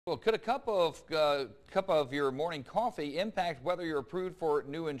Well, could a cup of your morning coffee impact whether you're approved for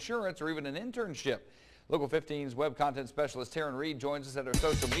new insurance or even an internship? Local 15's web content specialist Taryn Reed joins us at our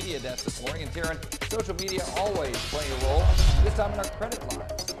social media desk this morning. And Taryn, social media always playing a role, this time in our credit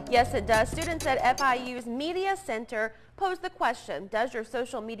lines. Yes, it does. Students at FIU's Media Center posed the question, does your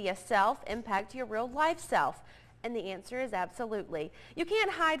social media self impact your real life self? And the answer is absolutely. You can't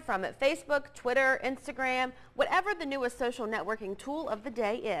hide from it. Facebook, Twitter, Instagram, whatever the newest social networking tool of the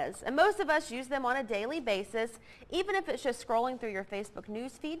day is. And most of us use them on a daily basis, even if it's just scrolling through your Facebook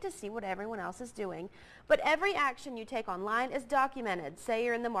news feed to see what everyone else is doing. But every action you take online is documented. Say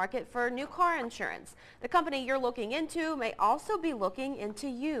you're in the market for new car insurance. The company you're looking into may also be looking into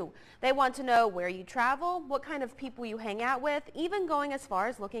you. They want to know where you travel, what kind of people you hang out with, even going as far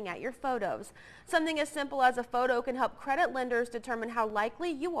as looking at your photos. Something as simple as a photo can help credit lenders determine how likely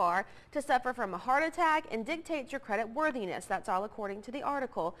you are to suffer from a heart attack and dictates your credit worthiness. That's all according to the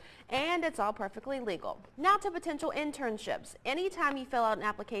article. And it's all perfectly legal. Now to potential internships. Anytime you fill out an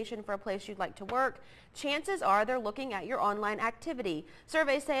application for a place you'd like to work, chances are they're looking at your online activity.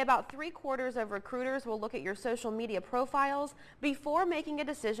 Surveys say about 3/4 of recruiters will look at your social media profiles before making a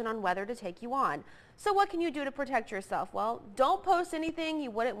decision on whether to take you on. So what can you do to protect yourself? Well, don't post anything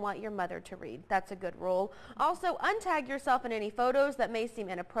you wouldn't want your mother to read. That's a good rule. Also, untag yourself in any photos that may seem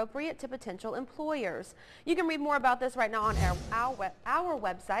inappropriate to potential employers. You can read more about this right now on our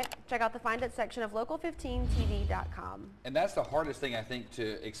website. Check out the Find It section of local15tv.com. And that's the hardest thing, I think,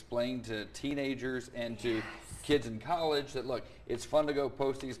 to explain to teenagers and to kids in college, that look, it's fun to go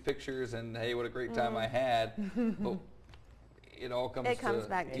post these pictures and hey, what a great time I had. But it all comes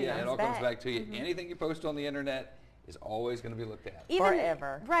back to you. It all comes back to you. Anything you post on the internet is always going to be looked at.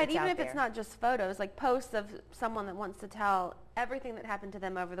 Forever. Right, even if it's not just photos, like posts of someone that wants to tell everything that happened to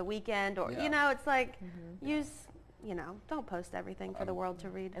them over the weekend, or, you know, it's like, don't post everything for the world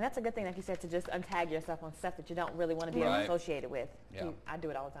to read. And that's a good thing, like you said, to just untag yourself on stuff that you don't really want to be associated with. I do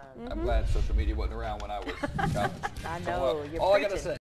it all the time. I'm glad social media wasn't around when I was in college. I know. All I got to say.